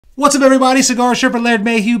What's up, everybody? Cigar Sherpa Laird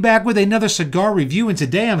Mayhew back with another cigar review, and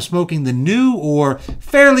today I'm smoking the new, or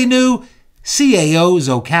fairly new, CAO,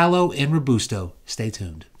 Zocalo, and Robusto. Stay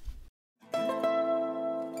tuned.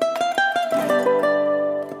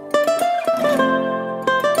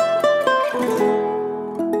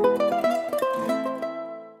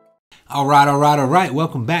 All right.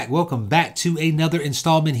 Welcome back to another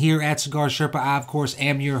installment here at Cigar Sherpa. I, of course,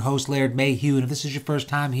 am your host, Laird Mayhew, and if this is your first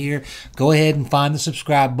time here, go ahead and find the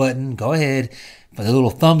subscribe button. Go ahead, for the little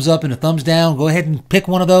thumbs up and a thumbs down, go ahead and pick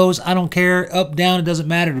one of those. I don't care, up, down, it doesn't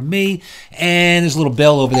matter to me. And there's a little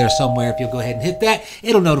bell over there somewhere. If you'll go ahead and hit that,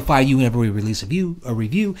 it'll notify you whenever we release a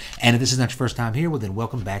review. And if this is not your first time here, well, then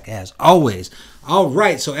welcome back as always. All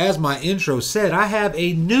right, so as my intro said, I have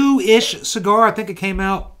a new-ish cigar. I think it came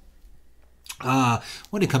out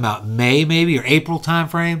when did it come out? May, maybe, or April time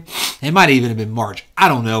frame? It might even have been March. I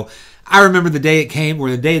don't know. I remember the day it came,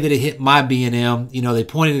 or the day that it hit my B&M. You know, they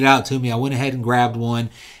pointed it out to me. I went ahead and grabbed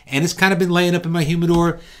one, and it's kind of been laying up in my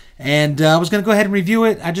humidor. And I was going to go ahead and review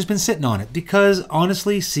it. I've just been sitting on it because,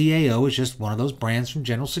 honestly, CAO is just one of those brands from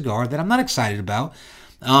General Cigar that I'm not excited about.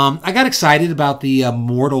 I got excited about the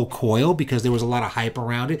Mortal Coil because there was a lot of hype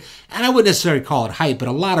around it. And I wouldn't necessarily call it hype, but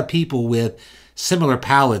a lot of people with similar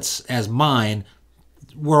palates as mine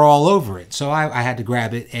were all over it. So I had to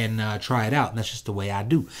grab it and try it out. And that's just the way I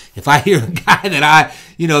do. If I hear a guy that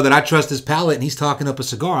I trust his palate and he's talking up a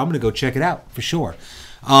cigar, I'm going to go check it out for sure.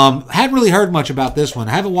 Hadn't really heard much about this one.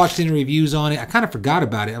 I haven't watched any reviews on it. I kind of forgot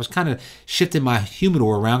about it. I was kind of shifting my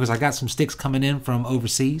humidor around because I got some sticks coming in from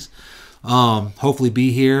overseas. Hopefully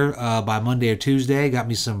be here by Monday or Tuesday. Got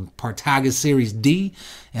me some Partagas Series D,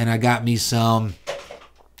 and I got me some,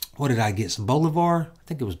 what did I get? Some Bolivar? I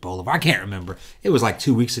think it was Bolivar. I can't remember. It was like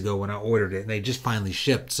 2 weeks ago when I ordered it, and they just finally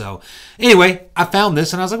shipped. So anyway, I found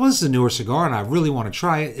this, and I was like, well, this is a newer cigar, and I really want to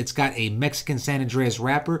try it. It's got a Mexican San Andreas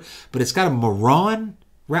wrapper, but it's got a Marron.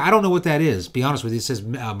 I don't know what that is, to be honest with you. It says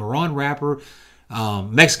Marron wrapper,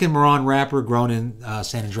 Mexican Marron wrapper grown in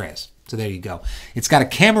San Andreas. So there you go. It's got a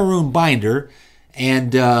Cameroon binder,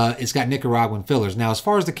 and it's got Nicaraguan fillers. Now, as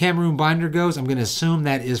far as the Cameroon binder goes, I'm going to assume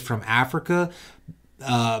that is from Africa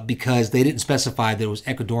because they didn't specify that it was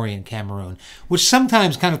Ecuadorian Cameroon, which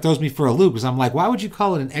sometimes kind of throws me for a loop because I'm like, why would you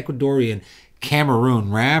call it an Ecuadorian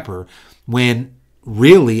Cameroon wrapper when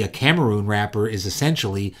really a Cameroon wrapper is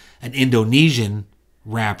essentially an Indonesian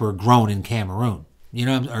wrapper grown in Cameroon? You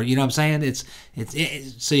know what I'm saying?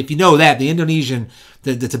 So if you know that, the Indonesian,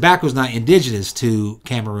 the tobacco is not indigenous to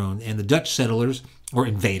Cameroon, and the Dutch settlers, or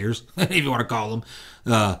invaders, if you want to call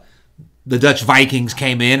them, the Dutch Vikings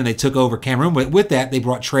came in and they took over Cameroon. But with that, they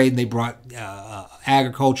brought trade and they brought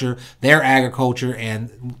agriculture, their agriculture,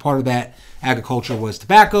 and part of that agriculture was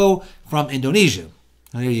tobacco from Indonesia.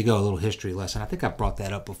 Now, there you go, a little history lesson. I think I brought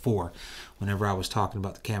that up before whenever I was talking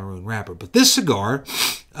about the Cameroon wrapper. But this cigar,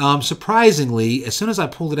 surprisingly, as soon as I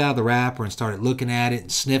pulled it out of the wrapper and started looking at it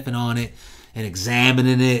and sniffing on it and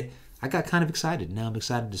examining it, I got kind of excited. Now I'm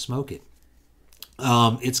excited to smoke it.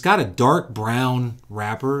 It's got a dark brown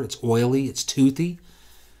wrapper. It's oily. It's toothy.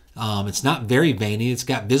 It's not very veiny. It's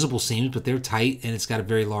got visible seams, but they're tight, and it's got a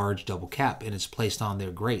very large double cap, and it's placed on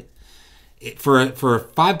there great. For a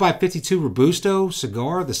 5x52 Robusto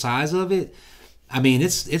cigar, the size of it, I mean,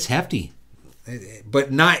 it's hefty,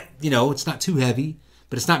 but not, it's not too heavy,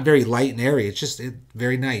 but it's not very light and airy. It's just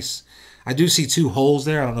very nice. I do see two holes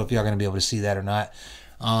there. I don't know if y'all are going to be able to see that or not.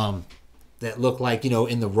 That look like,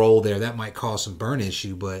 in the roll there. That might cause some burn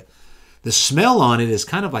issue, but the smell on it is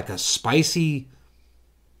kind of like a spicy,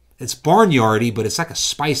 it's barnyardy, but it's like a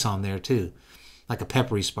spice on there too, like a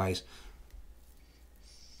peppery spice.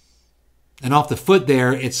 And off the foot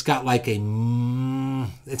there, it's got like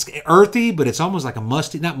it's earthy, but it's almost like a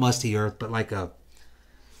musty, not musty earth, but like a,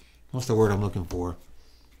 what's the word I'm looking for?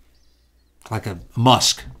 Like a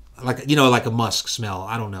musk, like a musk smell.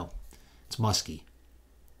 I don't know. It's musky.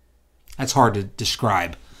 That's hard to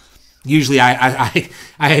describe. Usually I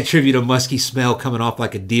attribute a musky smell coming off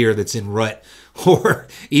like a deer that's in rut, or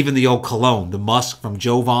even the old cologne, the musk from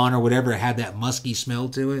Jovan or whatever. It had that musky smell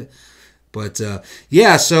to it. But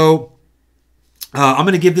yeah, so I'm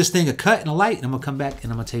going to give this thing a cut and a light, and I'm going to come back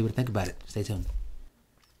and I'm going to tell you what to think about it. Stay tuned.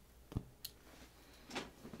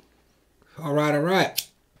 All right.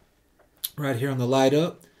 Right here on the light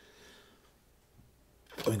up.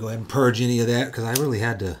 Let me go ahead and purge any of that because I really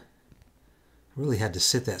had to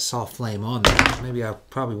sit that soft flame on there. Maybe I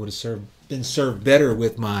probably would have been served better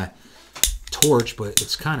with my torch, but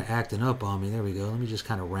it's kind of acting up on me. There we go. Let me just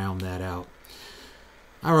kind of round that out.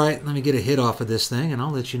 All right, let me get a hit off of this thing, and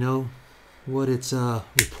I'll let you know what it's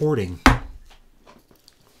reporting.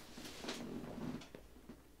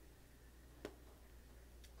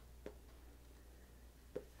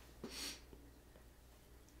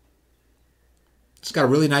 It's got a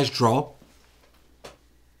really nice draw.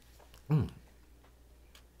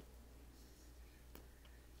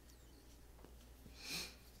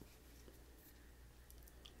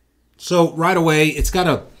 So right away, it's got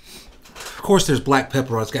a, of course there's black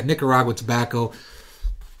pepper on it. It's got Nicaraguan tobacco.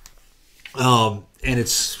 And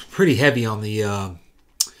it's pretty heavy on the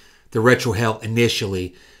retrohale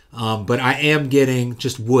initially. But I am getting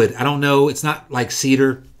just wood. I don't know. It's not like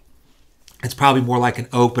cedar. It's probably more like an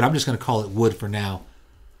oak, but I'm just going to call it wood for now.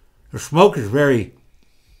 The smoke is very...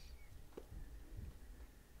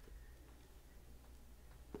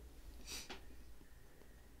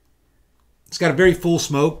 It's got a very full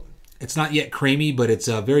smoke. It's not yet creamy, but it's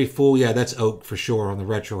very full. Yeah, that's oak for sure on the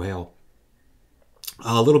retrohale.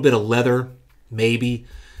 A little bit of leather, maybe,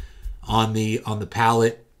 on the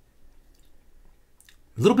palate.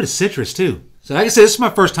 A little bit of citrus, too. So like I said, this is my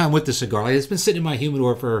first time with the cigar. Like, it's been sitting in my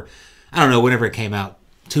humidor for, I don't know, whenever it came out.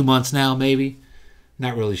 2 months now, maybe.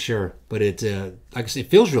 Not really sure. But it, like I said, it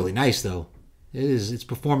feels really nice, though. It's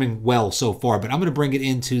performing well so far. But I'm going to bring it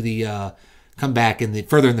into the, come back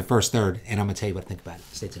further in the first third, and I'm going to tell you what I think about it.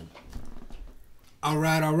 Stay tuned. All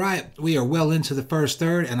right. We are well into the first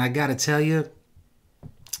third, and I got to tell you,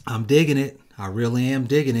 I'm digging it. I really am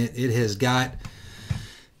digging it. It has got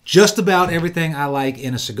just about everything I like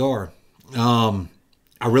in a cigar.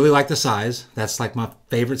 I really like the size. That's like my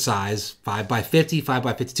favorite size. 5x50,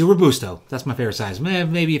 5x52 Robusto. That's my favorite size.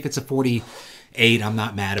 Maybe if it's a 48, I'm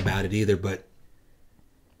not mad about it either. But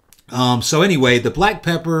so anyway, the black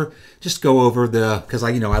pepper. Just go over because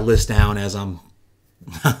I list down as I'm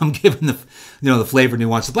giving the flavor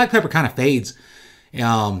nuance. The black pepper kind of fades.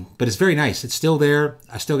 But it's very nice. It's still there.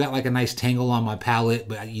 I still got like a nice tangle on my palate,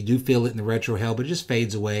 but you do feel it in the retrohale, but it just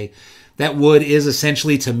fades away. That wood is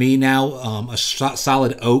essentially, to me now, a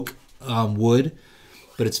solid oak wood,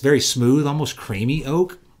 but it's very smooth, almost creamy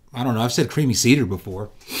oak. I don't know. I've said creamy cedar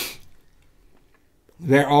before.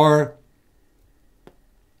 There's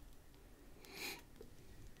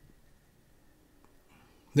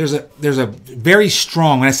a very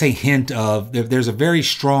strong, when I say hint of, there's a very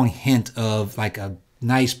strong hint of like a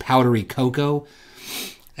nice powdery cocoa,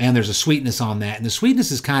 and there's a sweetness on that. And the sweetness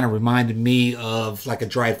is kind of reminded me of like a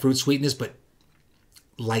dried fruit sweetness, but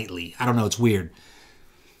lightly. I don't know, it's weird.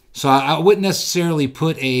 So I wouldn't necessarily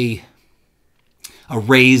put a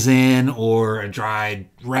raisin or a dried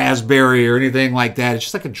raspberry or anything like that. It's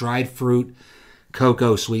just like a dried fruit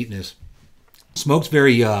cocoa sweetness. Smoke's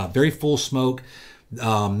very full smoke.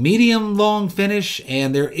 Medium long finish,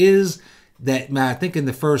 and there is that, I think in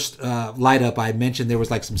the first light up I mentioned there was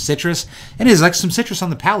like some citrus, and it is like some citrus on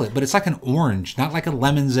the palate, but it's like an orange, not like a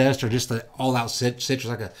lemon zest or just an all-out citrus,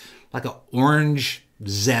 like a orange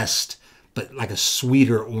zest, but like a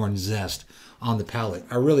sweeter orange zest on the palate.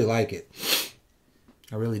 I really like it.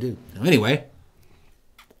 I really do. Anyway,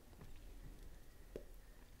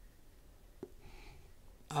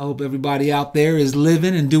 I hope everybody out there is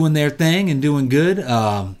living and doing their thing and doing good.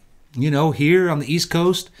 Here on the East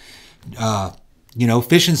Coast,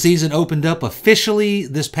 fishing season opened up officially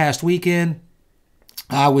this past weekend.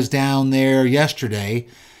 I was down there yesterday.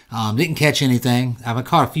 Didn't catch anything. I've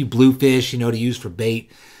caught a few bluefish, to use for bait.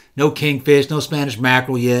 No kingfish, no Spanish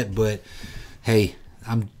mackerel yet, but hey,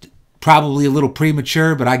 I'm probably a little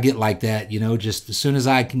premature, but I get like that, just as soon as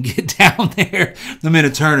I can get down there, I'm in a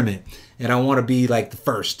tournament. And I want to be like the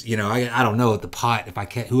first, I don't know at the pot,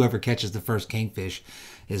 whoever catches the first kingfish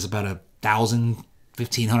is about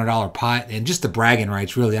 $1,500 pot. And just the bragging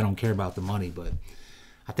rights, really, I don't care about the money, but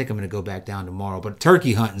I think I'm going to go back down tomorrow. But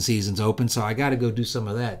turkey hunting season's open, so I got to go do some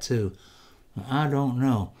of that too. I don't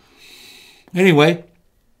know. Anyway,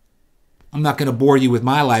 I'm not going to bore you with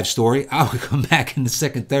my life story. I'll come back in the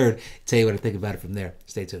second, third, tell you what I think about it from there.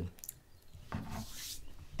 Stay tuned.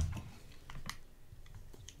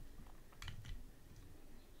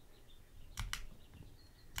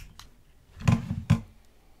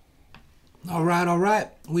 All right.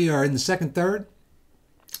 We are in the second, third.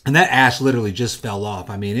 And that ash literally just fell off.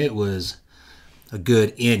 I mean, it was a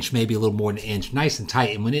good inch, maybe a little more than an inch. Nice and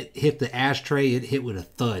tight. And when it hit the ashtray, it hit with a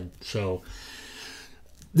thud. So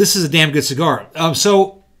this is a damn good cigar.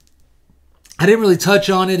 So I didn't really touch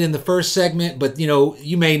on it in the first segment, but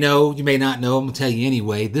you may know, you may not know. I'm gonna tell you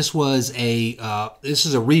anyway. This is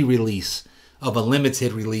a re-release of a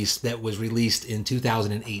limited release that was released in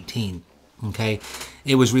 2018. Okay,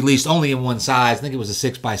 it was released only in one size. I think it was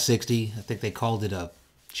a 6x60. I think they called it a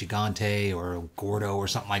Gigante or a Gordo or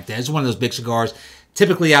something like that. It's one of those big cigars,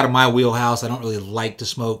 typically out of my wheelhouse. I don't really like to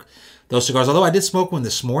smoke those cigars, although I did smoke one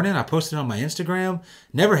this morning. I posted it on my Instagram.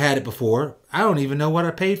 Never had it before. I don't even know what I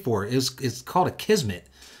paid for it. It's called a Kismet.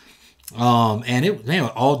 And it, man,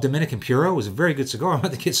 all Dominican Puro was a very good cigar. I'm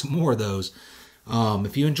about to get some more of those.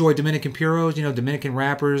 If you enjoy Dominican Puros, you know, Dominican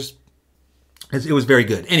wrappers, it was very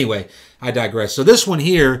good. Anyway, I digress. So this one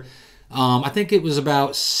here, I think it was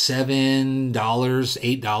about $7,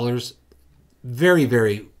 $8. Very,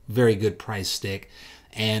 very, very good price stick.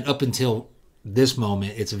 And up until this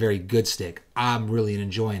moment, it's a very good stick. I'm really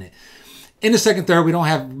enjoying it. In the second, third, we don't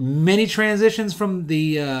have many transitions from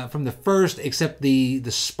the first, except the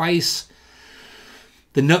spice,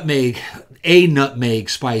 the nutmeg, a nutmeg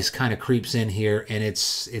spice kind of creeps in here, and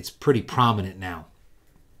it's pretty prominent now.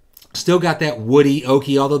 Still got that woody,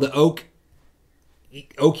 oaky, although the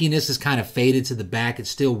oakiness is kind of faded to the back. It's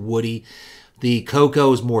still woody. The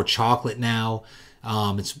cocoa is more chocolate now.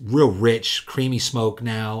 It's real rich, creamy smoke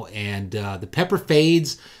now, and the pepper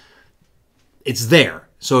fades. It's there.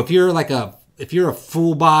 So if you're a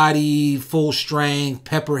full body, full strength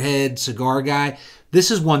pepperhead cigar guy,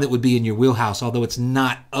 this is one that would be in your wheelhouse. Although it's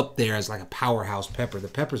not up there as like a powerhouse pepper. The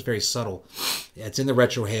pepper is very subtle. It's in the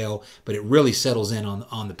retrohale, but it really settles in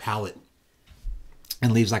on the palate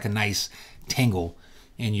and leaves like a nice tingle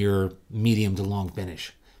in your medium to long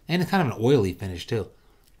finish, and it's kind of an oily finish too.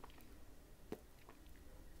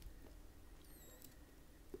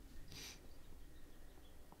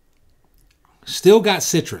 Still got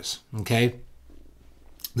citrus, okay?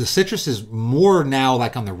 The citrus is more now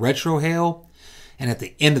like on the retrohale and at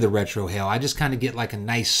the end of the retrohale. I just kind of get like a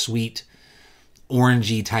nice sweet,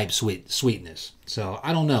 orangey type sweetness. So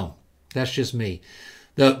I don't know. That's just me.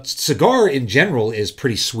 The cigar in general is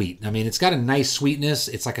pretty sweet. I mean, it's got a nice sweetness.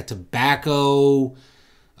 It's like a tobacco,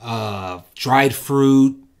 dried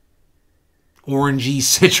fruit, orangey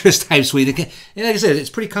citrus type sweet. And like I said, it's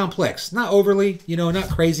pretty complex. Not overly, you know, not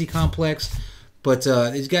crazy complex. But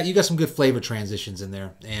you got some good flavor transitions in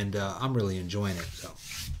there, and I'm really enjoying it. So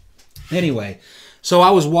anyway, so I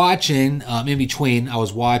was watching in between. I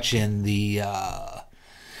was watching the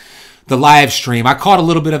live stream. I caught a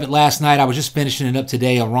little bit of it last night. I was just finishing it up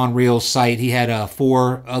today on Ron Reel's site. He had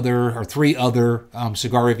three other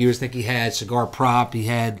cigar reviewers. I think he had Cigar Prop. He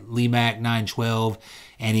had Limac 912,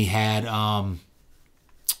 and he had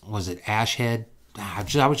was it Ashhead? I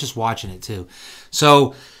was just watching it too.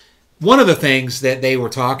 So one of the things that they were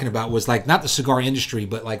talking about was like not the cigar industry,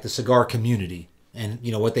 but like the cigar community, and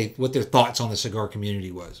you know what their thoughts on the cigar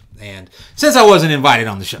community was. And since I wasn't invited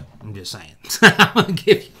on the show, I'm just saying, I'm gonna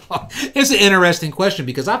give you. It's an interesting question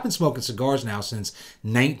because I've been smoking cigars now since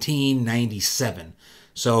 1997.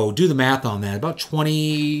 So do the math on that. About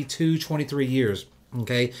 22, 23 years.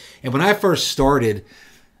 Okay, and when I first started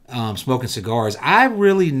smoking cigars, I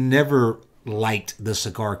really never liked the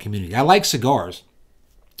cigar community. I like cigars.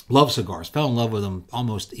 Love cigars, fell in love with them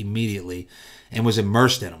almost immediately, and was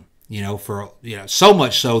immersed in them. You know, so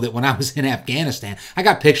much so that when I was in Afghanistan, I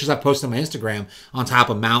got pictures I posted on my Instagram on top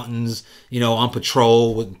of mountains. You know, on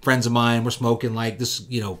patrol with friends of mine. We're smoking like this,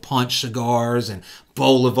 you know, Punch cigars and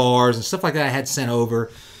Bolivars and stuff like that. I had sent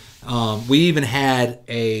over. We even had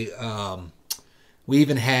a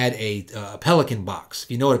Pelican box.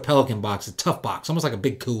 If you know what a Pelican box is, a tough box, almost like a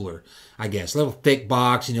big cooler, I guess. A little thick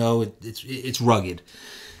box. You know, it's rugged.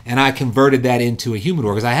 And I converted that into a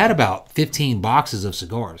humidor because I had about 15 boxes of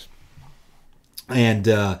cigars. And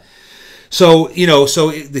so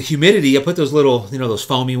the humidity, I put those little, you know, those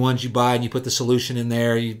foamy ones you buy, and you put the solution in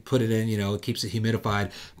there, you put it in, you know, it keeps it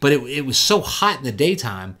humidified. But it was so hot in the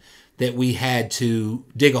daytime that we had to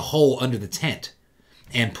dig a hole under the tent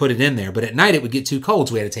and put it in there. But at night it would get too cold,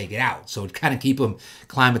 so we had to take it out. So to kind of keep them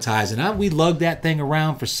climatized. And we lugged that thing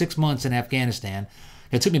around for 6 months in Afghanistan.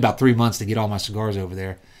 It took me about 3 months to get all my cigars over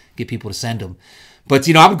there, get people to send them. But,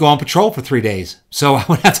 you know, I would go on patrol for 3 days. So I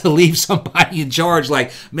would have to leave somebody in charge,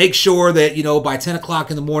 like make sure that, you know, by 10 o'clock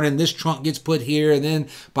in the morning, this trunk gets put here. And then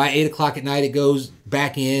by 8 o'clock at night, it goes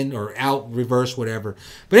back in or out, reverse, whatever.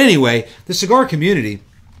 But anyway, the cigar community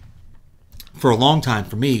for a long time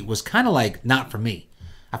for me was kind of like not for me.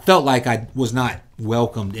 I felt like I was not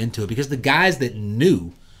welcomed into it because the guys that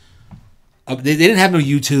knew, they didn't have no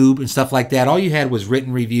YouTube and stuff like that. All you had was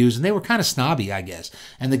written reviews, and they were kind of snobby, I guess.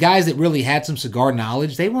 And the guys that really had some cigar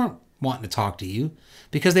knowledge, they weren't wanting to talk to you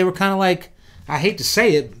because they were kind of like, I hate to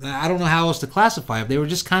say it, I don't know how else to classify them. They were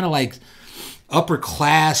just kind of like upper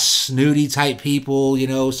class, snooty type people. You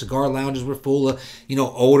know, cigar lounges were full of, you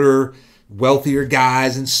know, older, wealthier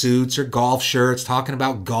guys in suits or golf shirts talking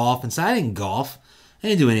about golf. And so I didn't golf. I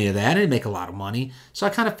didn't do any of that. I didn't make a lot of money. So I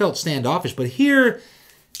kind of felt standoffish. But here,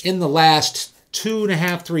 in the last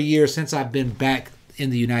 2.5, 3 years since I've been back in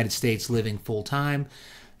the United States living full time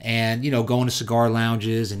and, you know, going to cigar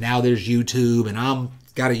lounges, and now there's YouTube, and I'm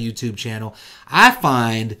got a YouTube channel, I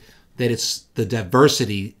find that it's the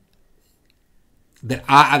diversity that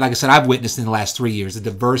I, like I said, I've witnessed in the last 3 years. The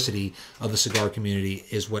diversity of the cigar community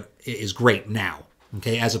is what is great now,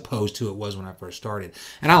 okay, as opposed to it was when I first started.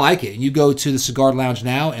 And I like it. You go to the cigar lounge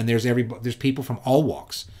now, and there's people from all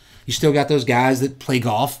walks. You still got those guys that play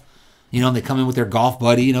golf, you know, and they come in with their golf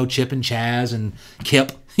buddy, you know, Chip and Chaz and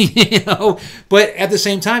Kip, you know. But at the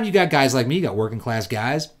same time, you got guys like me, you got working class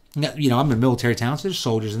guys. You know, I'm in a military town, so there's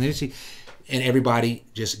soldiers in there, and everybody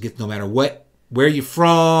just gets, no matter where you're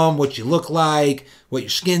from, what you look like, what your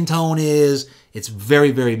skin tone is, it's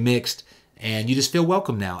very, very mixed, and you just feel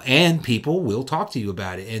welcome now. And people will talk to you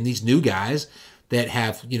about it. And these new guys that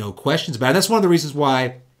have, you know, questions about it. That's one of the reasons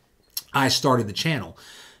why I started the channel.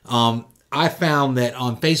 I found that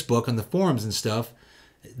on Facebook, on the forums and stuff,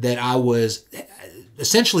 that I was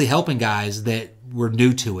essentially helping guys that were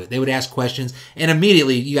new to it. They would ask questions, and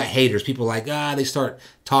immediately you got haters. People like, they start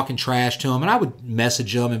talking trash to them, and I would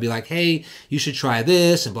message them and be like, hey, you should try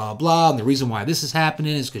this, and blah, blah, and the reason why this is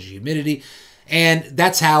happening is because of humidity. And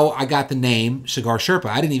that's how I got the name Cigar Sherpa.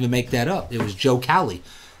 I didn't even make that up. It was Joe Cali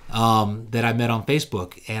that I met on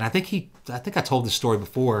Facebook, and I think I told this story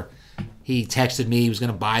before. He texted me. He was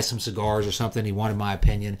going to buy some cigars or something. He wanted my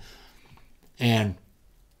opinion, and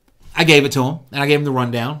I gave it to him, and I gave him the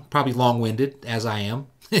rundown. Probably long-winded, as I am.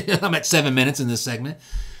 I'm at 7 minutes in this segment.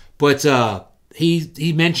 But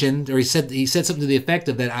he mentioned, or he said something to the effect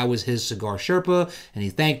of that I was his Cigar Sherpa, and he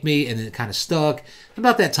thanked me, and it kind of stuck.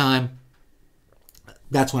 About that time,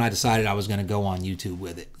 that's when I decided I was going to go on YouTube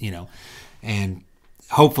with it, you know. And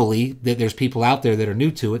hopefully that there's people out there that are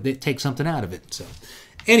new to it that take something out of it. So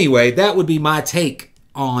anyway, that would be my take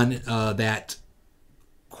on that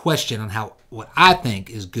question on what I think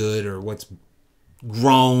is good or what's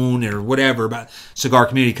grown or whatever about cigar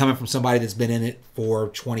community, coming from somebody that's been in it for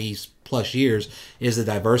 20 plus years, is the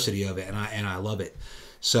diversity of it, and I love it.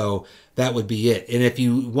 So that would be it. And if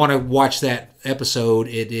you want to watch that episode,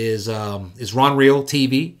 it is Ron Real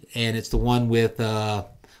TV, and it's the one with like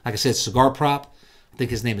I said, Cigar Prop. I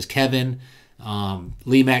think his name is Kevin.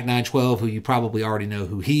 Lee Mac 912, who you probably already know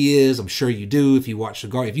who he is. I'm sure you do if you watch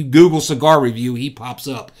cigar. If you Google cigar review, he pops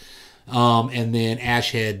up. And then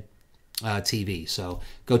Ashhead TV. So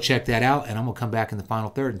go check that out, and I'm going to come back in the final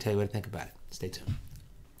third and tell you what I think about it. Stay tuned.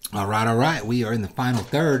 All right. We are in the final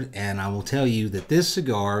third, and I will tell you that this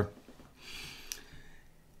cigar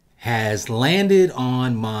has landed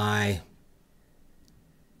on my,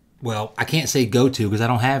 well, I can't say go-to because I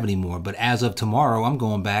don't have any more, but as of tomorrow, I'm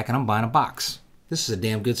going back and I'm buying a box. This is a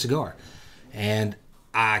damn good cigar. And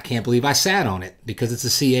I can't believe I sat on it because it's a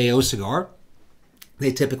CAO cigar.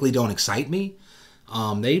 They typically don't excite me.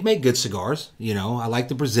 They make good cigars. You know, I like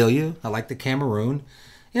the Brasilia. I like the Cameroon.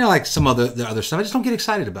 You know, like some the other stuff. I just don't get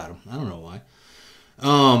excited about them. I don't know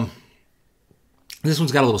why. This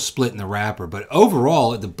one's got a little split in the wrapper, but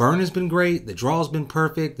overall, the burn has been great. The draw has been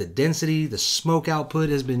perfect. The density, the smoke output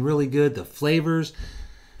has been really good. The flavors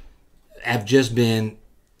have just been,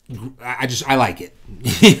 I like it.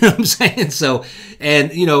 You know what I'm saying? So,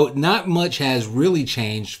 and, you know, not much has really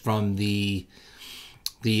changed from the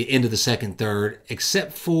end of the second third,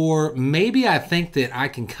 except for maybe I think that I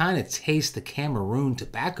can kind of taste the Cameroon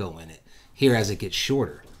tobacco in it here as it gets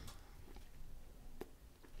shorter.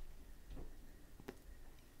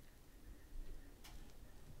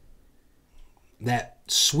 That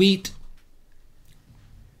sweet,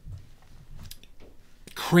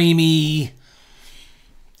 creamy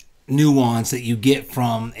nuance that you get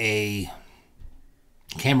from a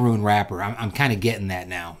Cameroon wrapper. I'm kind of getting that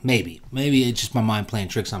now. Maybe it's just my mind playing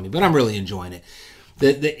tricks on me, but I'm really enjoying it.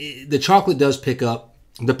 The chocolate does pick up.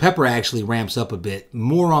 The pepper actually ramps up a bit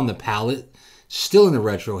more on the palate. Still in the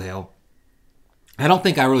retrohale. I don't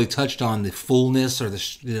think I really touched on the fullness or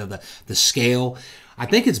the scale. I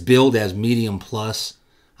think it's billed as medium plus.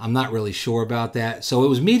 I'm not really sure about that. So it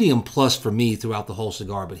was medium plus for me throughout the whole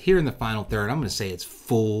cigar. But here in the final third, I'm going to say it's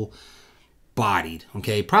full bodied.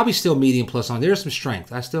 Okay, probably still medium plus on. There's some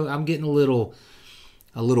strength. I'm getting a little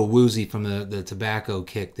woozy from the tobacco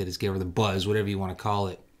kick that it's giving, the buzz, whatever you want to call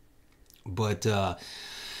it. But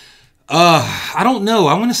I don't know.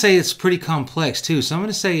 I'm going to say it's pretty complex too. So I'm going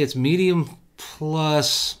to say it's medium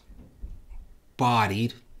plus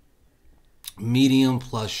bodied, medium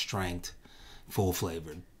plus strength, full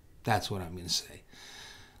flavored. That's what I'm going to say.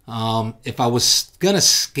 If I was going to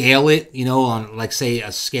scale it, you know, on like say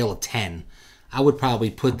a scale of 10, I would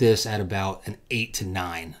probably put this at about an 8 to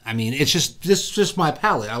 9. I mean, it's just my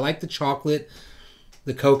palate. I like the chocolate,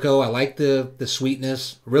 the cocoa. I like the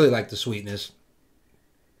sweetness. Really like the sweetness.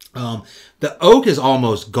 The oak is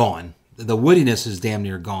almost gone. The woodiness is damn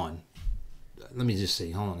near gone. Let me just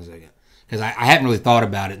see. Hold on a second. Because I haven't really thought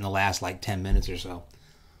about it in the last like 10 minutes or so.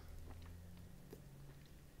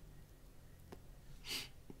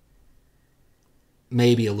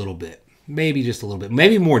 maybe a little bit. Maybe just a little bit.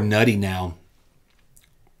 Maybe more nutty now.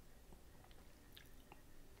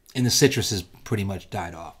 And the citrus has pretty much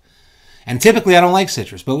died off. And typically I don't like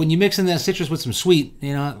citrus, but when you mix in that citrus with some sweet,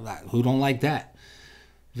 you know, who don't like that?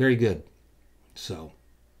 Very good. So,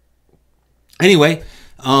 anyway,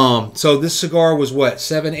 so this cigar was what,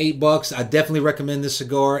 $7, $8? I definitely recommend this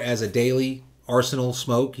cigar as a daily arsenal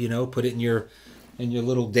smoke. You know, put it in your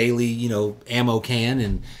little daily, you know, ammo can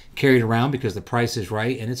and carry it around because the price is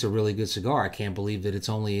right, and it's a really good cigar. I can't believe that it's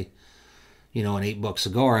only, you know, an $8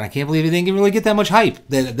 cigar, and I can't believe it didn't really get that much hype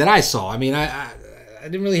that I saw. I mean, I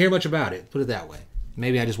didn't really hear much about it. Put it that way.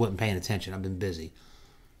 Maybe I just wasn't paying attention. I've been busy.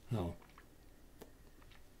 No.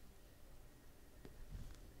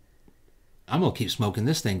 I'm going to keep smoking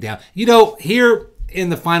this thing down. You know, here in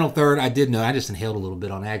the final third, I did know, I just inhaled a little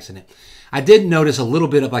bit on accident. I did notice a little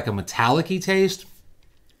bit of like a metallic-y taste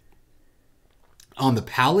on the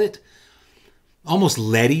palate. Almost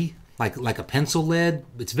leady, like a pencil lead.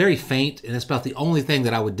 It's very faint, and it's about the only thing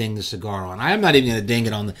that I would ding the cigar on. I am not even going to ding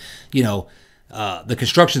it on the, you know, the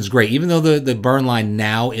construction's great. Even though the burn line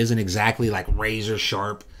now isn't exactly like razor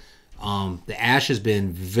sharp, the ash has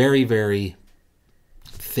been very, very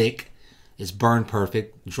thick. It's burned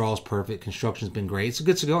perfect, draws perfect, construction's been great. It's a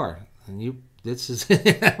good cigar. And this is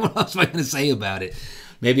what else am I going to say about it?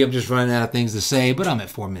 Maybe I'm just running out of things to say, but I'm at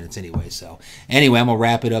 4 minutes anyway. So anyway, I'm going to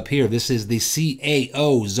wrap it up here. This is the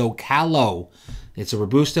CAO Zocalo. It's a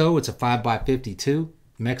Robusto. It's a 5x52.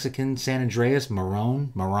 Mexican San Andreas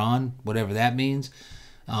Marron, whatever that means.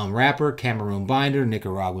 Wrapper, Cameroon binder,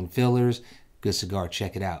 Nicaraguan fillers. Good cigar.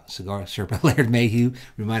 Check it out. Cigar Sherpa Laird Mayhew,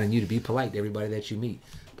 reminding you to be polite to everybody that you meet,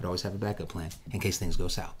 but always have a backup plan in case things go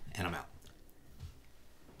south. And I'm out.